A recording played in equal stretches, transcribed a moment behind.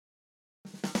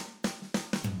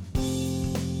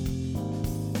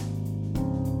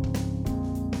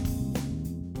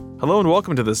Hello and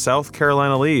welcome to the South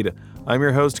Carolina Lead. I'm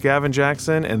your host, Gavin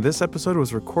Jackson, and this episode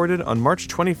was recorded on March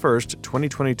 21st,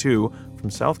 2022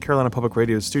 from South Carolina Public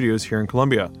Radio Studios here in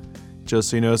Columbia. Just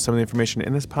so you know, some of the information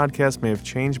in this podcast may have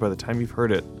changed by the time you've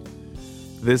heard it.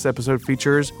 This episode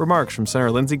features remarks from Senator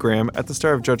Lindsey Graham at the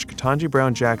start of Judge Ketanji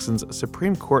Brown Jackson's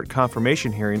Supreme Court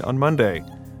confirmation hearing on Monday.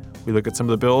 We look at some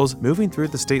of the bills moving through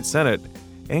the state Senate,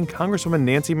 and Congresswoman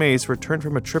Nancy Mace returned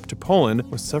from a trip to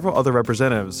Poland with several other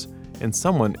representatives, and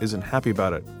someone isn't happy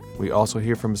about it. We also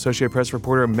hear from Associated Press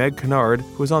reporter Meg Kennard,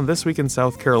 who was on This Week in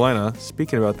South Carolina,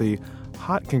 speaking about the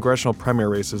hot congressional primary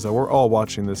races that we're all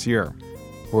watching this year.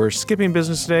 We're skipping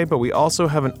business today, but we also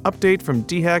have an update from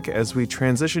DHEC as we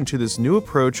transition to this new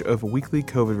approach of weekly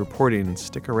COVID reporting.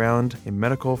 Stick around in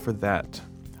medical for that.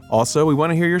 Also, we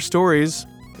want to hear your stories.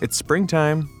 It's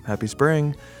springtime. Happy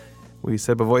spring. We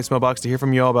set up a voicemail box to hear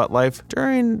from you all about life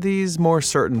during these more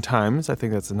certain times. I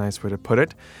think that's a nice way to put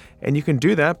it. And you can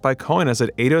do that by calling us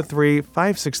at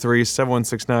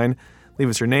 803-563-7169. Leave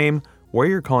us your name, where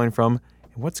you're calling from,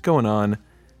 and what's going on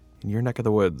in your neck of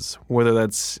the woods, whether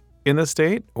that's in the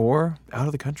state or out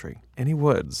of the country. Any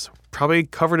woods. Probably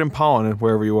covered in pollen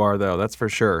wherever you are, though, that's for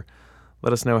sure.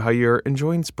 Let us know how you're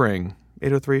enjoying spring.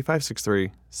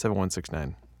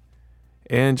 803-563-7169.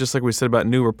 And just like we said about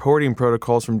new reporting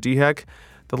protocols from DHEC,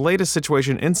 the latest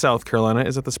situation in South Carolina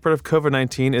is that the spread of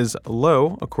COVID-19 is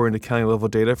low, according to county-level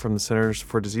data from the Centers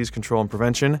for Disease Control and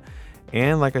Prevention.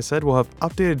 And like I said, we'll have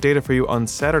updated data for you on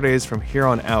Saturdays from here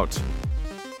on out.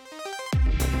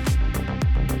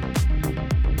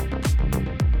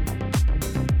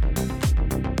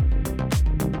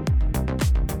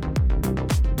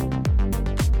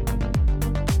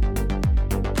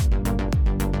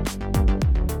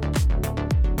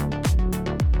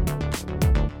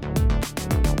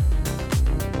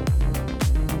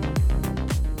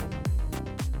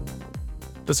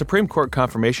 The Supreme Court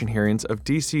confirmation hearings of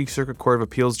D.C. Circuit Court of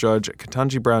Appeals Judge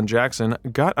Ketanji Brown Jackson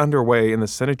got underway in the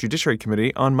Senate Judiciary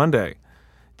Committee on Monday.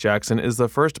 Jackson is the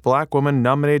first black woman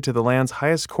nominated to the land's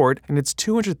highest court in its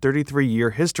 233-year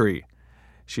history.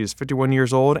 She is 51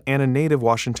 years old and a native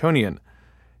Washingtonian.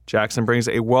 Jackson brings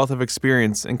a wealth of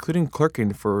experience, including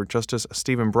clerking for Justice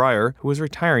Stephen Breyer, who is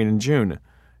retiring in June.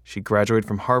 She graduated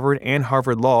from Harvard and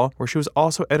Harvard Law, where she was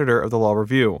also editor of the Law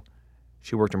Review.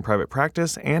 She worked in private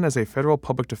practice and as a federal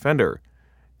public defender.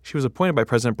 She was appointed by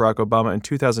President Barack Obama in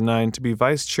 2009 to be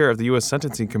vice chair of the U.S.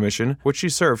 Sentencing Commission, which she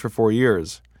served for 4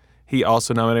 years. He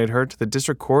also nominated her to the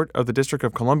District Court of the District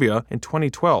of Columbia in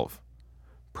 2012.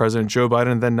 President Joe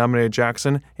Biden then nominated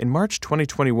Jackson in March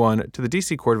 2021 to the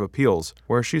D.C. Court of Appeals,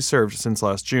 where she served since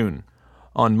last June.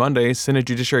 On Monday, Senate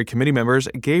Judiciary Committee members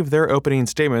gave their opening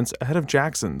statements ahead of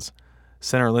Jackson's.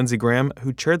 Senator Lindsey Graham,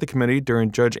 who chaired the committee during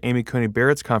Judge Amy Coney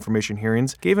Barrett's confirmation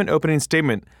hearings, gave an opening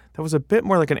statement that was a bit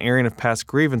more like an airing of past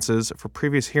grievances for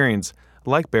previous hearings,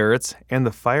 like Barrett's and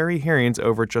the fiery hearings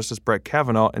over Justice Brett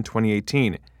Kavanaugh in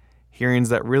 2018, hearings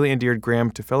that really endeared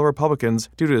Graham to fellow Republicans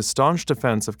due to his staunch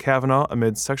defense of Kavanaugh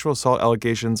amid sexual assault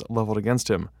allegations leveled against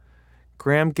him.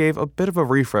 Graham gave a bit of a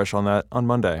refresh on that on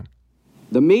Monday.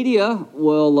 The media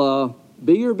will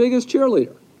be your biggest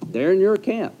cheerleader. They're in your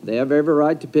camp. They have every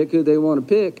right to pick who they want to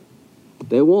pick.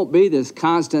 They won't be this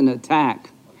constant attack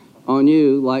on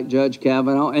you like Judge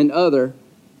Kavanaugh and other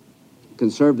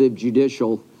conservative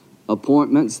judicial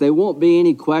appointments. There won't be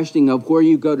any questioning of where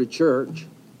you go to church,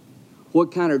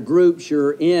 what kind of groups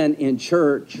you're in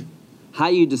church, how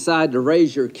you decide to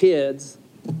raise your kids,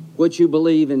 what you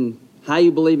believe in, how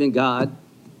you believe in God.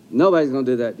 Nobody's going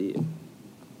to do that to you.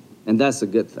 And that's a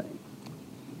good thing.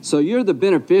 So you're the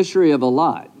beneficiary of a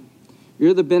lot.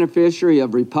 You're the beneficiary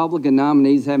of Republican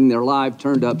nominees having their life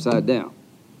turned upside down.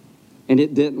 And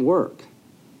it didn't work.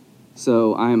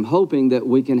 So I am hoping that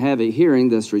we can have a hearing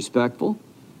that's respectful,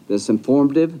 that's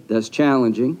informative, that's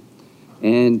challenging.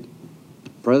 And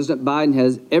President Biden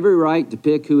has every right to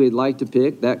pick who he'd like to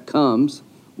pick. That comes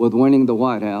with winning the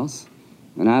White House.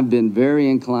 And I've been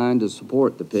very inclined to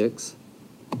support the picks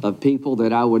of people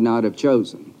that I would not have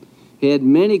chosen. He had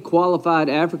many qualified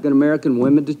African-American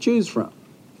women to choose from.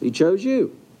 He chose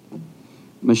you.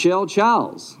 Michelle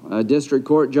Childs, a district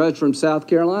court judge from South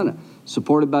Carolina,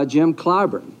 supported by Jim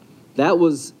Clyburn. That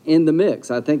was in the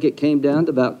mix. I think it came down to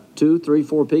about 2, 3,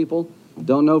 4 people.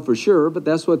 Don't know for sure, but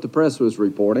that's what the press was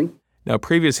reporting. Now,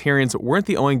 previous hearings weren't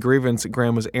the only grievance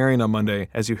Graham was airing on Monday,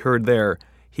 as you heard there.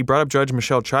 He brought up Judge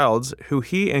Michelle Childs, who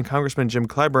he and Congressman Jim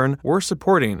Clyburn were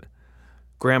supporting.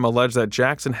 Graham alleged that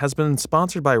Jackson has been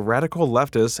sponsored by radical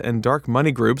leftists and dark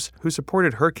money groups who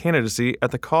supported her candidacy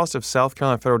at the cost of South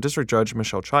Carolina Federal District Judge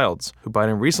Michelle Childs, who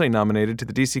Biden recently nominated to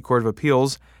the D.C. Court of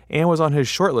Appeals and was on his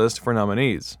short list for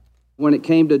nominees. When it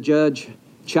came to Judge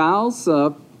Childs,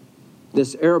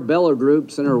 This Arabella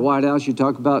group, Senator Whitehouse, you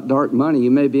talk about dark money,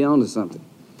 you may be onto something.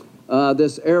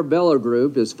 This Arabella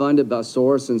group is funded by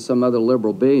Soros and some other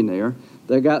liberal billionaire.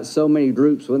 They got so many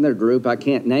groups within their group, I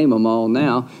can't name them all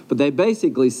now, but they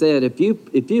basically said if you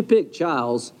pick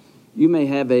Childs, you may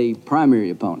have a primary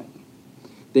opponent.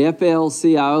 The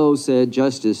AFL-CIO said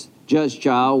Judge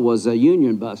Childs was a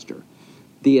union buster.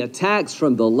 The attacks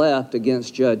from the left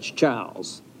against Judge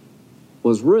Childs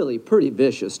was really pretty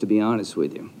vicious, to be honest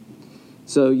with you.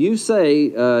 So you say,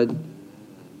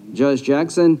 Judge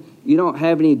Jackson, you don't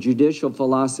have any judicial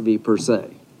philosophy per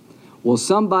se. Well,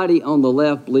 somebody on the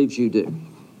left believes you do.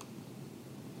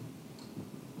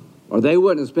 Or they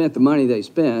wouldn't have spent the money they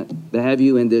spent to have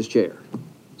you in this chair.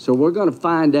 So we're going to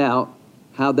find out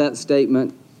how that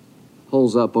statement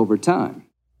holds up over time.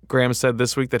 Graham said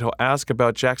this week that he'll ask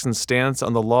about Jackson's stance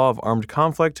on the law of armed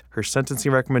conflict, her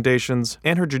sentencing recommendations,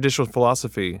 and her judicial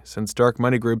philosophy, since dark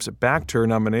money groups backed her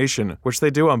nomination, which they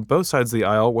do on both sides of the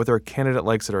aisle, whether a candidate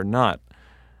likes it or not.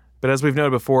 But as we've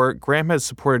noted before, Graham has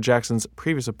supported Jackson's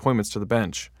previous appointments to the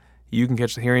bench. You can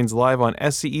catch the hearings live on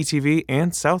SCE-TV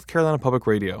and South Carolina Public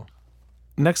Radio.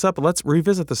 Next up, let's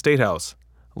revisit the State House.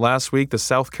 Last week, the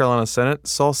South Carolina Senate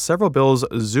saw several bills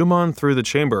zoom on through the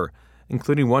chamber,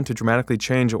 including one to dramatically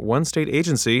change one state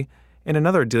agency and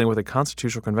another dealing with a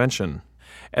constitutional convention.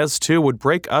 S2 would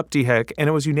break up DHEC, and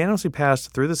it was unanimously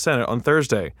passed through the Senate on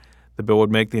Thursday. The bill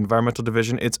would make the Environmental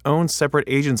Division its own separate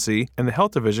agency, and the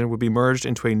Health Division would be merged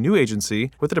into a new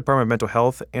agency with the Department of Mental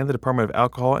Health and the Department of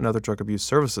Alcohol and Other Drug Abuse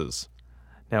Services.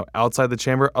 Now, outside the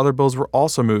chamber, other bills were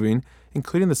also moving,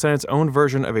 including the Senate's own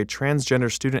version of a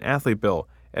transgender student-athlete bill,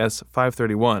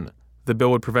 S-531. The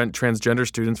bill would prevent transgender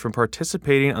students from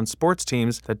participating on sports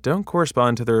teams that don't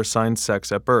correspond to their assigned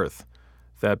sex at birth.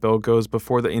 That bill goes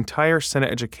before the entire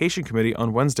Senate Education Committee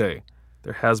on Wednesday.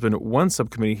 There has been one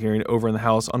subcommittee hearing over in the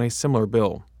House on a similar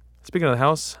bill. Speaking of the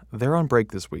House, they're on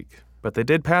break this week. But they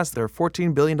did pass their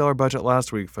 $14 billion budget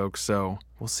last week, folks, so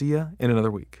we'll see you in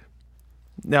another week.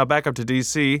 Now back up to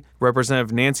D.C.,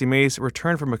 Representative Nancy Mace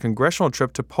returned from a congressional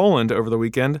trip to Poland over the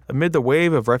weekend amid the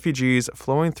wave of refugees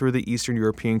flowing through the Eastern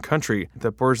European country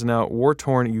that borders the now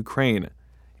war-torn Ukraine.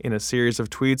 In a series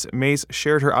of tweets, Mace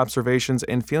shared her observations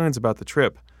and feelings about the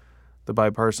trip. The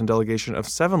bipartisan delegation of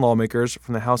 7 lawmakers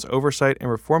from the House Oversight and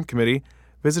Reform Committee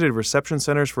visited reception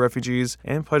centers for refugees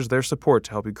and pledged their support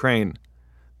to help Ukraine.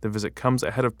 The visit comes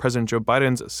ahead of President Joe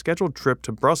Biden's scheduled trip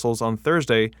to Brussels on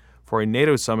Thursday for a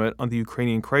NATO summit on the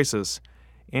Ukrainian crisis,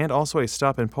 and also a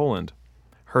stop in Poland.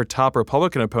 Her top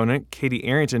Republican opponent, Katie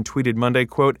Arrington, tweeted Monday,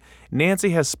 quote, "Nancy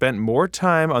has spent more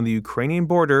time on the Ukrainian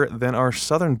border than our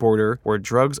southern border, where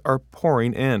drugs are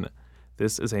pouring in.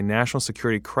 This is a national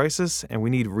security crisis, and we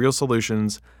need real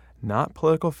solutions, not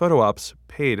political photo ops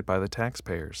paid by the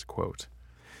taxpayers," quote.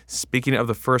 Speaking of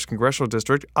the 1st Congressional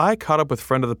District, I caught up with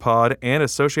friend of the pod and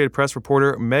Associated Press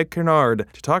reporter Meg Kernard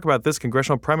to talk about this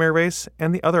congressional primary race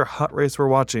and the other hot race we're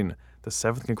watching, the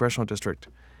 7th Congressional District.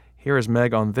 Here is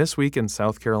Meg on This Week in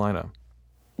South Carolina.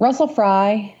 Russell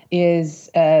Fry is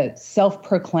a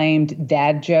self-proclaimed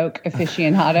dad joke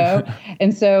aficionado.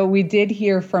 And so we did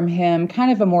hear from him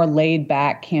kind of a more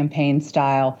laid-back campaign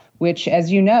style, which,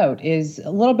 as you note, is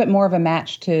a little bit more of a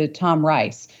match to Tom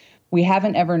Rice. We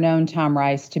haven't ever known Tom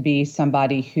Rice to be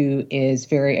somebody who is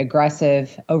very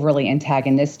aggressive, overly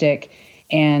antagonistic,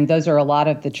 and those are a lot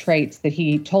of the traits that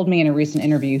he told me in a recent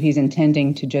interview he's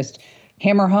intending to just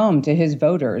hammer home to his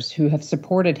voters who have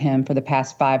supported him for the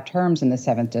past 5 terms in the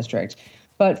 7th District.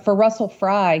 But for Russell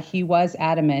Fry, he was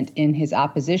adamant in his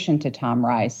opposition to Tom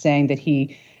Rice, saying that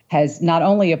he has not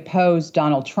only opposed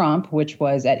Donald Trump, which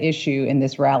was at issue in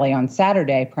this rally on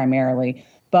Saturday primarily,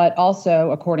 but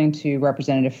also, according to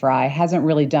Representative Fry, hasn't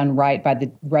really done right by the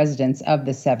residents of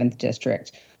the 7th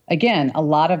District. Again, a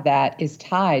lot of that is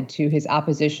tied to his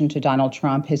opposition to Donald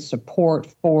Trump, his support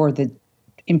for the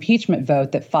impeachment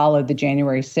vote that followed the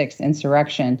January 6th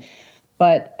insurrection.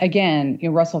 But again,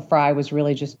 Russell Fry was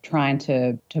really just trying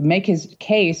to make his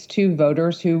case to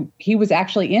voters who he was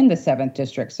actually in the 7th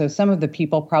District. So some of the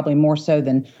people, probably more so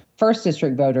than 1st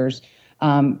District voters,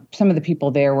 some of the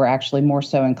people there were actually more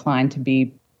so inclined to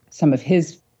be some of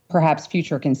his perhaps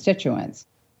future constituents.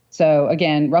 So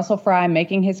again, Russell Fry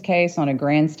making his case on a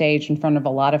grand stage in front of a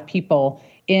lot of people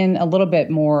in a little bit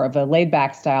more of a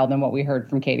laid-back style than what we heard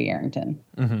from Katie Arrington.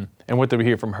 Mm-hmm. And what did we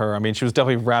hear from her? I mean, she was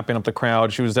definitely wrapping up the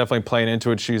crowd. She was definitely playing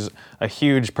into it. She's a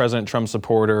huge President Trump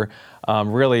supporter.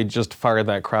 Really just fired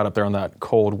that crowd up there on that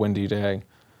cold, windy day.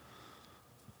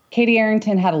 Katie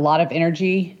Arrington had a lot of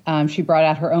energy. She brought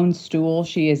out her own stool.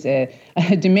 She is a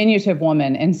diminutive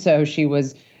woman, and so she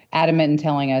was adamant in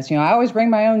telling us, I always bring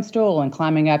my own stool, and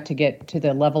climbing up to get to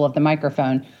the level of the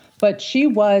microphone. But she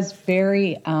was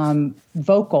very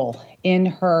vocal in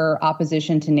her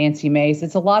opposition to Nancy Mace.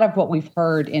 It's a lot of what we've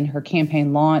heard in her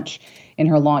campaign launch, in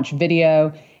her launch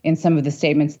video, in some of the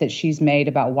statements that she's made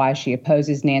about why she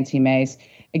opposes Nancy Mace.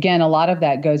 Again, a lot of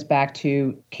that goes back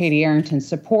to Katie Arrington's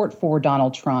support for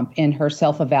Donald Trump in her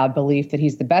self-avowed belief that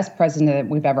he's the best president that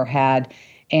we've ever had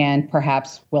and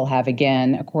perhaps will have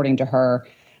again, according to her.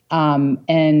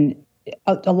 And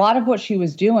a lot of what she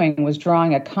was doing was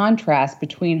drawing a contrast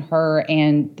between her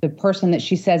and the person that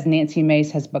she says Nancy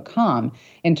Mace has become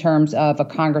in terms of a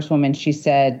congresswoman she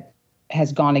said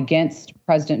has gone against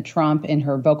President Trump in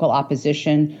her vocal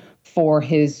opposition for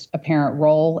his apparent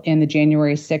role in the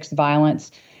January 6th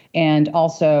violence. And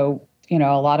also, a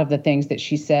lot of the things that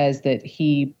she says that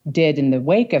he did in the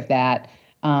wake of that,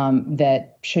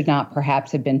 that should not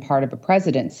perhaps have been part of a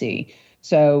presidency.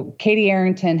 So Katie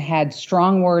Arrington had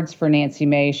strong words for Nancy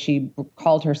Mace. She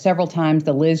called her several times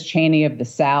the Liz Cheney of the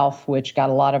South, which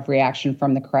got a lot of reaction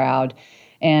from the crowd.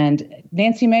 And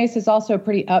Nancy Mace is also a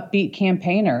pretty upbeat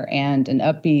campaigner and an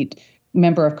upbeat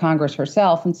member of Congress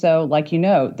herself. And so,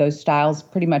 those styles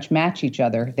pretty much match each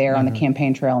other there on the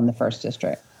campaign trail in the 1st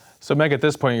District. So, Meg, at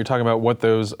this point, you're talking about what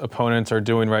those opponents are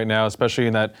doing right now, especially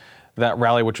in that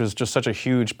rally, which was just such a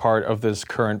huge part of this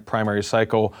current primary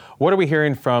cycle. What are we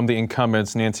hearing from the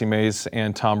incumbents, Nancy Mace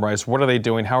and Tom Rice? What are they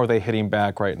doing? How are they hitting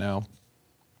back right now?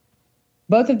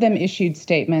 Both of them issued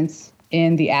statements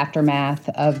in the aftermath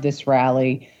of this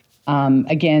rally,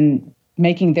 again,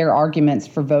 making their arguments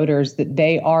for voters that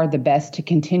they are the best to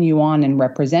continue on in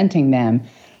representing them.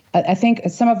 I think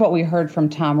some of what we heard from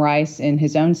Tom Rice in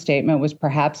his own statement was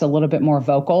perhaps a little bit more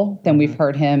vocal than we've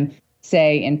heard him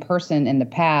say in person in the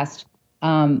past.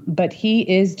 But he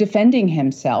is defending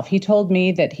himself. He told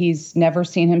me that he's never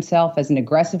seen himself as an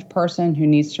aggressive person who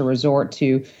needs to resort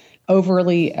to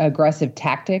overly aggressive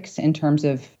tactics in terms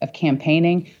of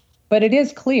campaigning. But it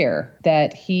is clear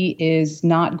that he is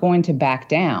not going to back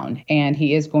down, and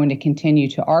he is going to continue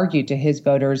to argue to his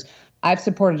voters. I've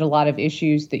supported a lot of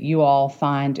issues that you all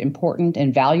find important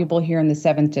and valuable here in the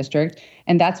 7th District,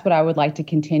 and that's what I would like to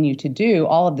continue to do,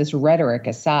 all of this rhetoric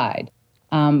aside.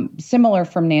 Similar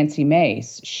from Nancy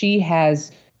Mace, she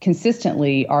has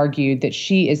consistently argued that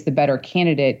she is the better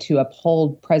candidate to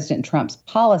uphold President Trump's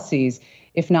policies,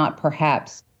 if not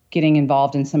perhaps getting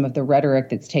involved in some of the rhetoric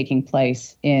that's taking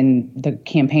place in the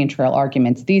campaign trail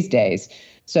arguments these days.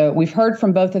 So we've heard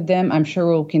from both of them. I'm sure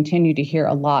we'll continue to hear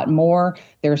a lot more.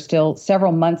 There are still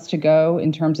several months to go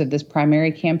in terms of this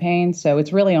primary campaign, so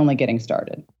it's really only getting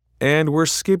started. And we're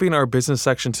skipping our business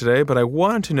section today, but I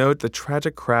wanted to note the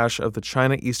tragic crash of the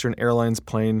China Eastern Airlines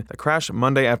plane that crashed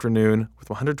Monday afternoon with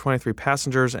 123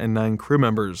 passengers and 9 crew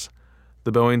members.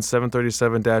 The Boeing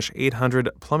 737-800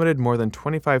 plummeted more than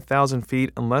 25,000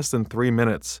 feet in less than 3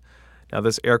 minutes. Now,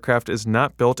 this aircraft is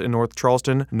not built in North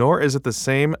Charleston, nor is it the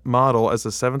same model as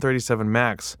the 737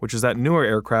 MAX, which is that newer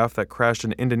aircraft that crashed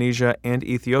in Indonesia and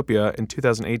Ethiopia in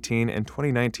 2018 and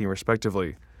 2019,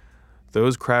 respectively.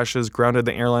 Those crashes grounded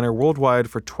the airliner worldwide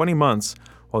for 20 months,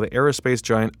 while the aerospace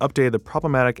giant updated the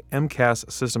problematic MCAS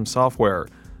system software.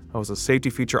 That was a safety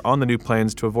feature on the new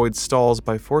planes to avoid stalls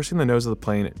by forcing the nose of the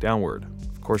plane downward.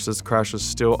 Of course, this crash is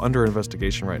still under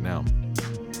investigation right now.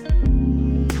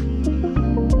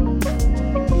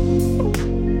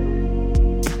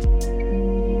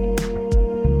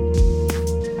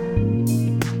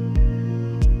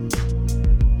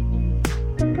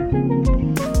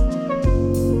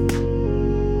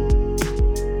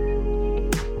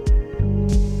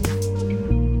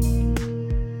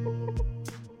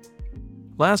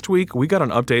 Last week, we got an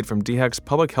update from DHEC's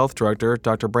Public Health Director,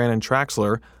 Dr. Brandon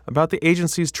Traxler, about the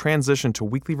agency's transition to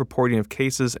weekly reporting of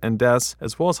cases and deaths,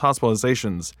 as well as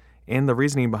hospitalizations, and the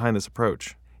reasoning behind this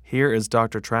approach. Here is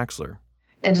Dr. Traxler.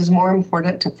 It is more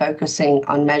important to focusing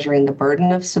on measuring the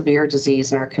burden of severe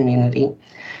disease in our community,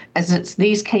 as it's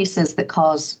these cases that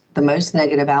cause the most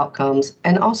negative outcomes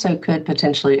and also could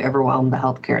potentially overwhelm the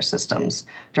healthcare systems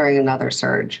during another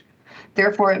surge.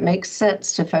 Therefore, it makes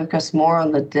sense to focus more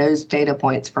on those data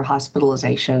points for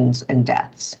hospitalizations and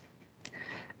deaths.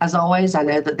 As always, I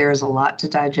know that there is a lot to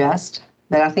digest,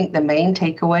 but I think the main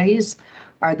takeaways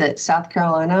are that South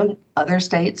Carolina, other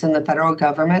states, and the federal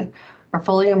government are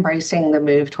fully embracing the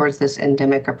move towards this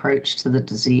endemic approach to the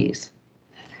disease.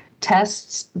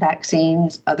 Tests,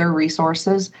 vaccines, other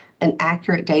resources, and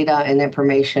accurate data and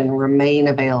information remain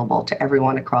available to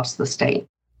everyone across the state.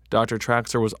 Dr.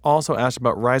 Traxler was also asked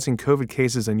about rising COVID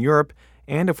cases in Europe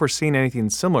and if we're seeing anything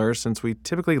similar, since we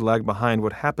typically lag behind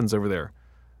what happens over there.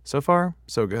 So far,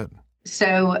 so good.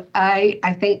 So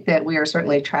I think that we are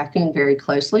certainly tracking very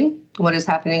closely what is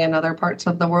happening in other parts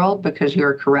of the world, because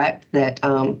you're correct that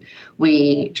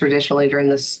we traditionally, during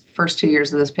this first 2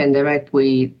 years of this pandemic,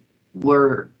 we're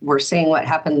seeing what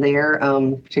happened there,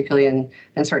 particularly in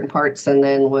certain parts, and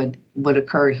then would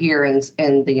occur here in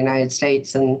the United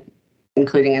States, and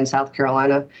including in South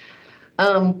Carolina.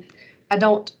 I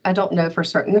don't know for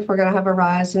certain if we're going to have a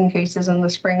rise in cases in the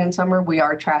spring and summer. We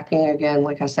are tracking, again,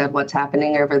 like I said, what's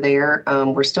happening over there.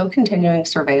 We're still continuing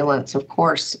surveillance, of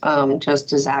course,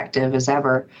 just as active as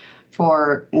ever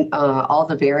for all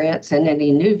the variants and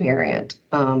any new variant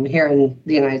here in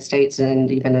the United States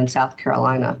and even in South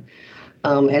Carolina.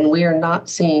 And we are not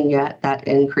seeing yet that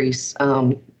increase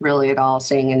really at all,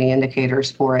 seeing any indicators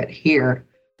for it here.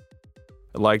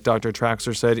 Like Dr.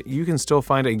 Traxler said, you can still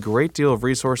find a great deal of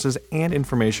resources and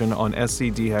information on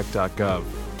scdhec.gov.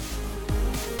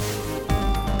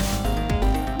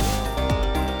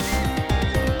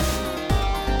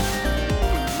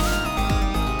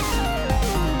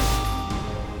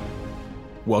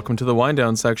 Welcome to the Wind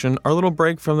Down section, our little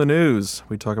break from the news.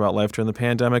 We talk about life during the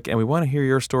pandemic, and we want to hear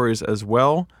your stories as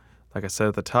well. Like I said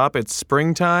at the top, it's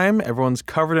springtime. Everyone's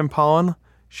covered in pollen.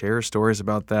 Share your stories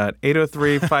about that.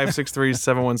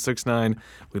 803-563-7169.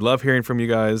 We love hearing from you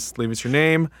guys. Leave us your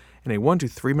name and a 1 to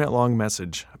 3 minute long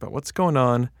message about what's going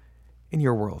on in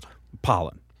your world.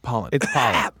 Pollen. It's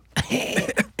pollen.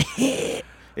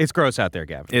 It's gross out there,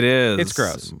 Gavin. It is. It's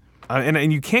gross.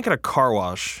 And you can't get a car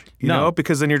wash, you know,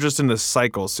 because then you're just in this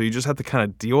cycle. So you just have to kind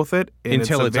of deal with it. And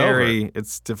until it's over.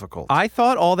 It's difficult. I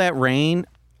thought all that rain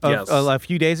a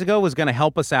few days ago was going to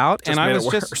help us out, and I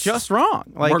was just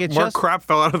wrong. Like more crap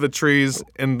fell out of the trees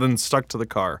and then stuck to the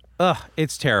car.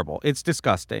 It's terrible. It's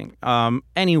disgusting.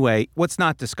 Anyway, what's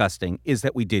not disgusting is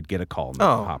that we did get a call,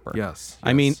 Mr. Hopper. Yes.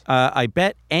 I mean, I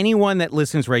bet anyone that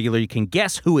listens regularly can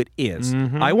guess who it is.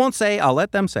 Mm-hmm. I won't say. I'll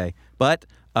let them say. But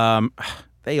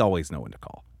they always know when to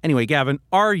call. Anyway, Gavin,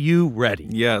 are you ready?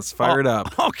 Yes, fire it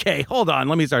up. Okay, hold on.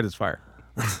 Let me start this fire.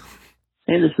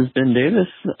 Hey, this is Ben Davis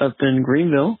up in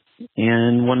Greenville,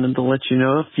 and wanted to let you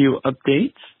know a few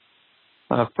updates.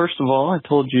 First of all, I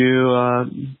told you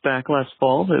back last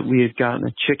fall that we had gotten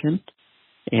a chicken,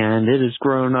 and it has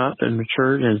grown up and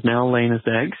matured and is now laying its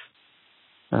eggs.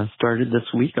 Started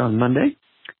this week on Monday,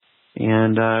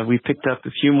 and we picked up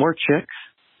a few more chicks.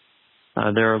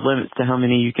 There are limits to how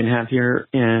many you can have here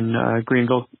in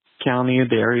Greenville County,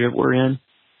 the area we're in.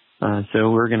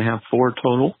 So we're going to have 4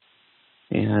 total.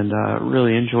 And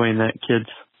really enjoying that. Kids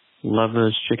love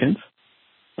those chickens.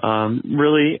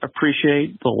 Really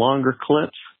appreciate the longer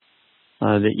clips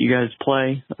that you guys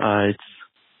play. It's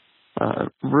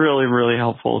really, really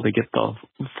helpful to get the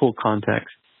full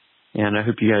context. And I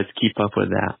hope you guys keep up with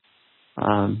that.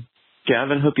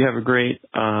 Gavin, hope you have a great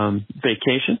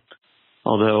vacation.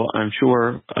 Although I'm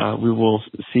sure we will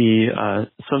see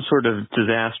some sort of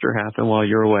disaster happen while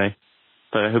you're away.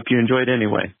 But I hope you enjoyed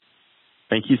anyway.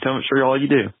 Thank you so much for all you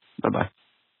do. Bye-bye.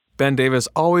 Ben Davis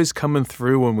always coming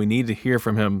through when we need to hear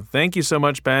from him. Thank you so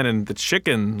much, Ben. And the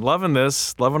chicken, loving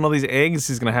this, loving all these eggs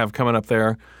he's going to have coming up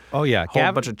there. Oh, yeah.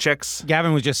 Whole bunch of chicks.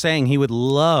 Gavin was just saying he would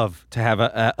love to have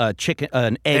a chicken,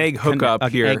 an egg hookup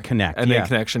here. Egg connect. And egg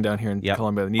connection down here in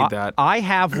Columbia. Need that. I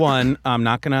have one. I'm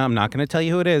not gonna tell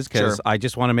you who it is because I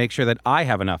just want to make sure that I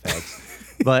have enough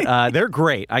eggs. But they're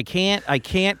great. I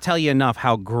can't tell you enough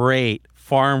how great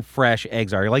farm fresh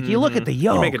eggs are. Like, you look at the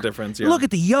yolk. You make a difference, yeah. You look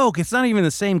at the yolk. It's not even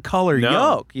the same color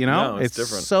yolk, you know? No, it's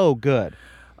different. So good.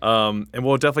 And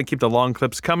we'll definitely keep the long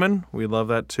clips coming. We love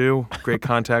that, too. Great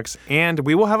context. And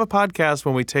we will have a podcast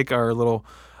when we take our little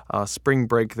spring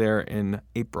break there in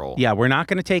April. Yeah, we're not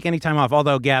going to take any time off.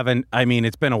 Although, Gavin, I mean,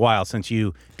 it's been a while since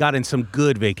you got in some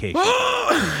good vacation.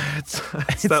 It's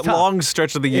that tough. Long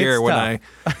stretch of the year it's when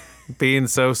tough. being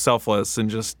so selfless and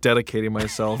just dedicating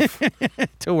myself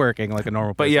to working like a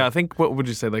normal person. But yeah, I think, what would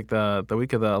you say, like the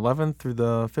week of the 11th through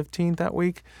the 15th that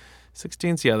week?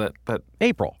 16th? Yeah, that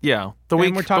April. Yeah, the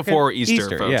week before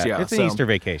Easter, folks. Yeah, it's an Easter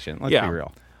vacation. Let's be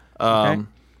real. Okay?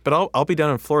 But I'll be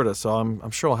down in Florida, so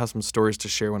I'm sure I'll have some stories to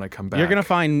share when I come back. You're going to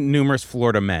find numerous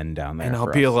Florida men down there. And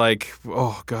I'll be like,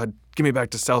 oh, God, get me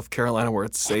back to South Carolina where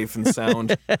it's safe and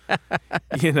sound.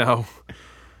 You know.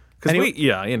 Because anyway,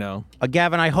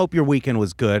 Gavin, I hope your weekend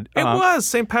was good. It was.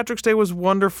 St. Patrick's Day was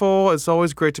wonderful. It's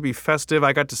always great to be festive.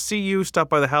 I got to see you, stop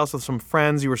by the house with some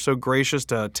friends. You were so gracious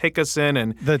to take us in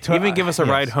and even give us a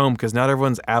ride home, because not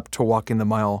everyone's apt to walking the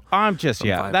mile. I'm just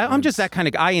that kind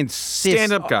of guy. I insist.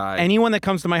 Stand-up guy. Anyone that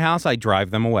comes to my house, I drive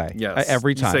them away. Yes.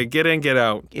 Every time. You say, get in, get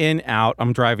out. In, out.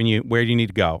 I'm driving you. Where do you need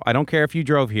to go? I don't care if you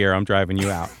drove here. I'm driving you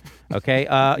out. Okay.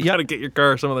 You got to get your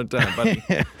car some other time, buddy.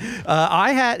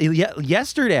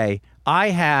 Yesterday, I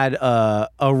had a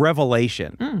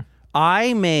revelation.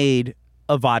 I made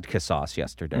a vodka sauce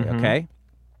yesterday, okay?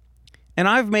 And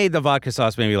I've made the vodka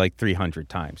sauce maybe like 300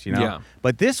 times, you know? Yeah.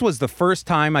 But this was the first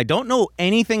time. I don't know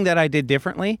anything that I did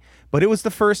differently, but it was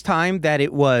the first time that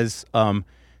it was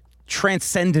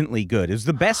transcendently good. It was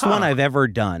the best one I've ever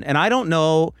done. And I don't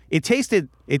know, it tasted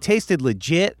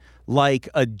legit like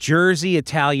a Jersey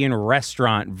Italian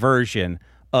restaurant version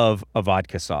of a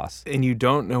vodka sauce. And you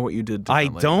don't know what you did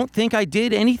differently. I don't think I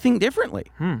did anything differently.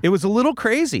 It was a little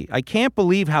crazy. I can't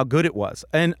believe how good it was.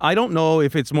 And I don't know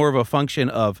if it's more of a function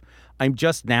of I'm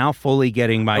just now fully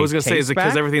getting my I was going to say, taste is it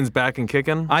because back. everything's back and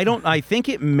kicking? I think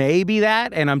it may be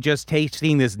that, and I'm just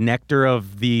tasting this nectar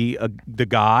of the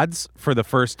gods for the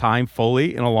first time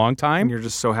fully in a long time. And you're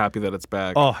just so happy that it's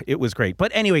back. Oh, it was great.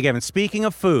 But anyway, Gavin, speaking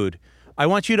of food, I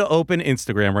want you to open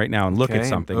Instagram right now and look at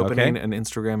something, Opening okay? an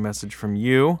Instagram message from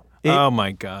you. Oh,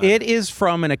 my God. It is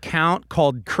from an account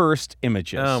called Cursed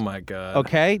Images. Oh, my God.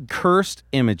 Okay? Cursed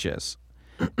Images.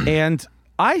 And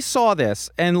I saw this,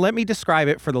 and let me describe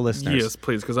it for the listeners. Yes,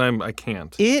 please, because I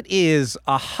can't. It is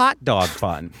a hot dog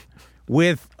bun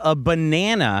with a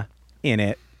banana in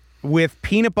it with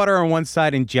peanut butter on one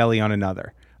side and jelly on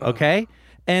another. Okay?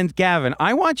 And Gavin,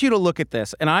 I want you to look at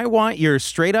this, and I want your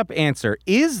straight up answer.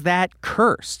 Is that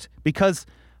cursed? Because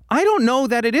I don't know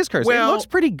that it is cursed. Well, it looks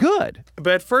pretty good.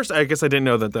 But at first, I guess I didn't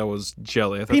know that was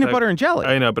jelly. I thought Peanut butter and jelly.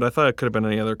 I know, but I thought it could have been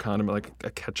any other condiment, like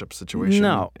a ketchup situation.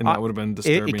 No. And that would have been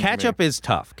disturbing. Ketchup to me. is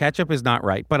tough. Ketchup is not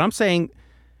right. But I'm saying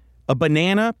a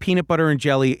banana, peanut butter, and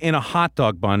jelly in a hot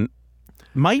dog bun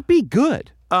might be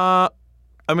good.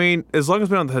 I mean, as long as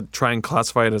we don't have to try and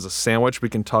classify it as a sandwich, we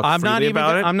can talk freely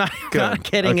about it. I'm not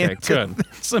getting Okay, into good. the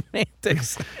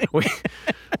semantics.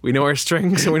 We know our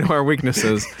strengths and we know our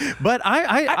weaknesses. But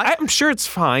I'm sure it's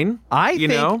fine. I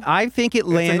think it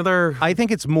lands. another- I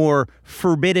think it's more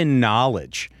forbidden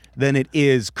knowledge than it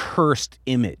is cursed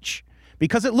image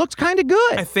because it looks kind of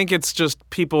good. I think it's just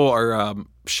people are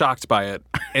shocked by it,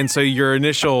 and so your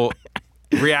initial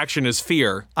reaction is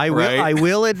fear. I right?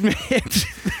 will admit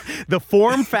the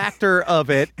form factor of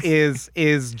it is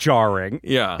jarring.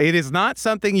 Yeah. It is not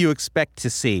something you expect to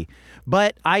see.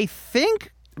 But I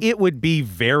think it would be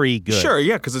very good. Sure,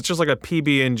 yeah, because it's just like a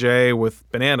PB&J with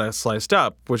banana sliced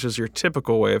up, which is your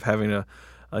typical way of having a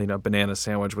banana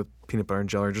sandwich with peanut butter and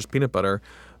jelly or just peanut butter.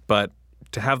 But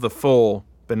to have the full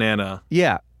banana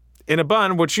Yeah. in a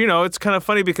bun, which, it's kind of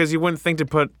funny because you wouldn't think to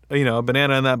put, a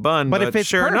banana in that bun. But if it's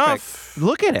sure perfect, enough,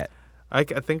 look at it. I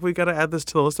think we got to add this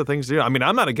to the list of things to do. I mean,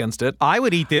 I'm not against it. I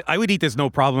would eat this no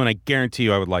problem, and I guarantee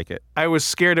you I would like it. I was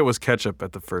scared it was ketchup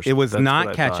at the first. It was That's not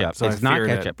what I thought, ketchup. so It's I not feared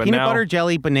ketchup. it. But Peanut now, butter,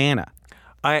 jelly, banana.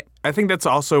 I think that's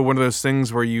also one of those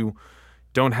things where you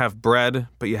don't have bread,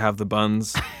 but you have the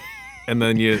buns. And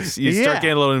then you start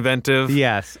getting a little inventive.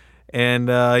 Yes. And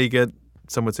you get,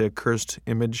 some would say, a cursed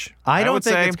image. I don't would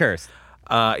think say. it's cursed.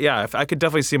 Yeah, I could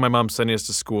definitely see my mom sending us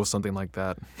to school with something like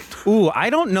that. Ooh, I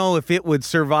don't know if it would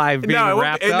survive being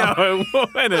wrapped up. No, it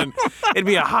wouldn't. It'd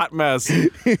be a hot mess.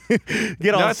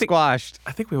 Get all squashed.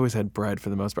 I think we always had bread for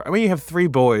the most part. I mean, you have 3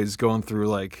 boys going through,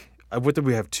 what did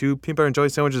we have, 2 peanut butter and jelly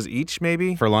sandwiches each,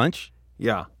 maybe? For lunch?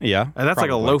 Yeah. Yeah. And that's like a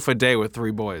probably. loaf a day with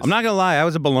 3 boys. I'm not going to lie. I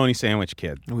was a bologna sandwich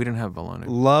kid. We didn't have bologna.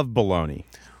 Love bologna.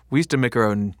 We used to make our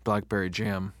own blackberry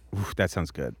jam. Ooh, that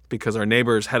sounds good. Because our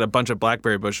neighbors had a bunch of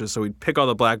blackberry bushes, so we'd pick all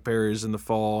the blackberries in the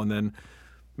fall and then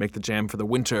make the jam for the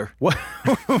winter. What?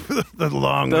 the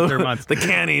long winter months. The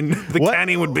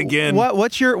canning would begin.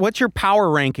 What's your power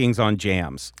rankings on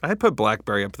jams? I'd put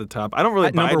blackberry up at the top. I don't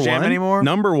really buy number jam one? anymore.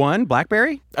 Number 1,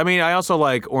 blackberry? I mean, I also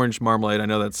like orange marmalade. I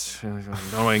know that's. I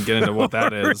don't want to get into what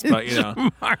that is, but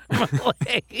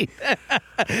Marmalade.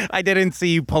 I didn't see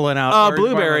you pulling out. orange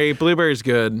blueberry. marmalade. Blueberry's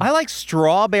good. I like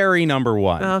strawberry number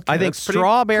 1. Okay, I think that's pretty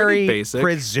strawberry basic.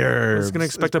 preserves. I was going to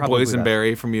expect is a probably that.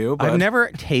 boysenberry from you, but I've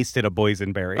never tasted a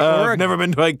boysenberry. I've never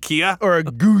been to IKEA. Or a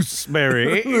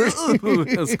gooseberry. Ooh,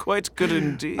 that's quite good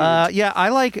indeed. Yeah,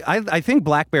 I think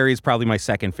blackberry is probably my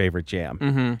second favorite jam.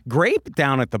 Mm-hmm. Grape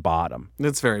down at the bottom.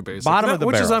 It's very basic. Bottom of the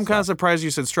which is barrel I'm kind of stuff. surprised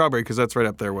you said strawberry because that's right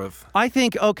up there with. I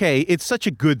think, okay, it's such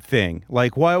a good thing.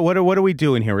 Like, what are we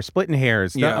doing here? We're splitting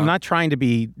hairs. Yeah. I'm not trying to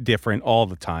be different all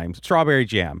the time. Strawberry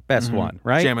jam, best one,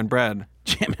 right? Jam and bread.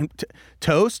 Jam and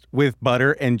toast with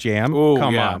butter and jam. Ooh,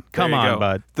 Come yeah. on, There you go.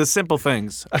 bud. The simple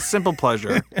things, a simple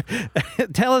pleasure.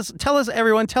 Tell us,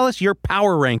 everyone. Tell us your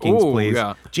power rankings, Ooh, please.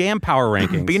 yeah. Jam power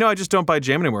rankings. But I just don't buy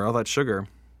jam anymore. All that sugar.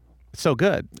 So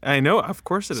good. I know, of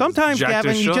course it is. Sometimes, Jacked in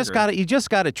Gavin, you sugar. just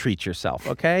gotta treat yourself,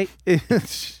 okay?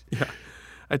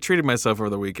 I treated myself over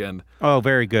the weekend. Oh,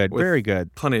 very good. Very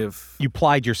good. Plenty of... You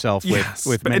plied yourself with many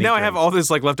And now drinks. I have all this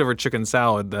like leftover chicken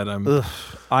salad that I'm in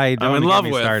love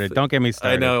with. Started. Don't get me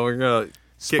started. I know. We're going to...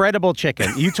 Spreadable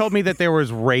chicken. You told me that there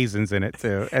was raisins in it,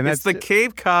 too. And It's the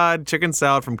Cape Cod chicken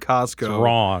salad from Costco. It's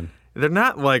wrong. They're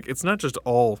not like... It's not just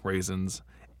all raisins.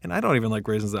 And I don't even like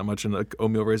raisins that much in like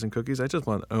oatmeal raisin cookies. I just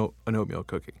want an oatmeal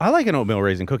cookie. I like an oatmeal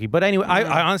raisin cookie. But anyway,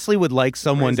 I honestly would like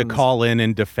someone to call in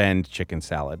and defend chicken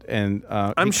salad. And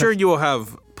I'm sure you will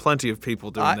have plenty of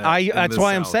people doing that. That's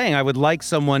why I'm saying I would like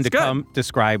someone to good. come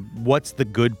describe what's the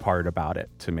good part about it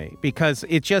to me. Because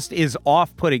it just is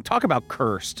off-putting. Talk about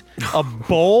cursed. A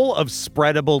bowl of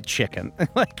spreadable chicken.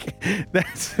 Like,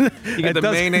 that's... You get the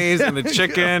mayonnaise and the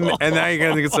chicken, and now you're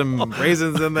going to get some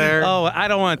raisins in there. Oh, I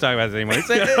don't want to talk about this anymore.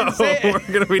 We're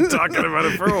going to be talking about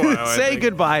it for a while. Say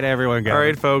goodbye to everyone, guys. All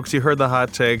right, folks, you heard the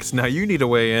hot takes. Now you need to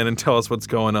weigh in and tell us what's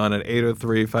going on at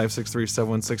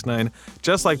 803-563-7169,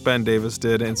 just like Ben Davis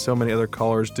did and so many other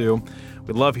callers do.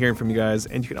 We love hearing from you guys,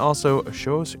 and you can also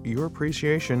show us your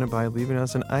appreciation by leaving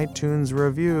us an iTunes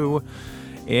review.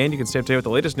 And you can stay up to date with the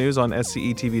latest news on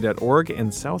scetv.org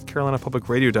and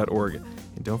southcarolinapublicradio.org.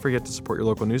 And don't forget to support your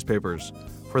local newspapers.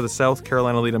 For the South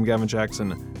Carolina lead, I'm Gavin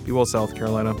Jackson. Be well, South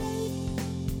Carolina.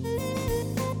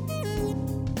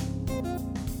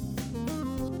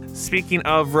 Speaking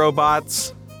of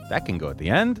robots, that can go at the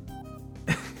end.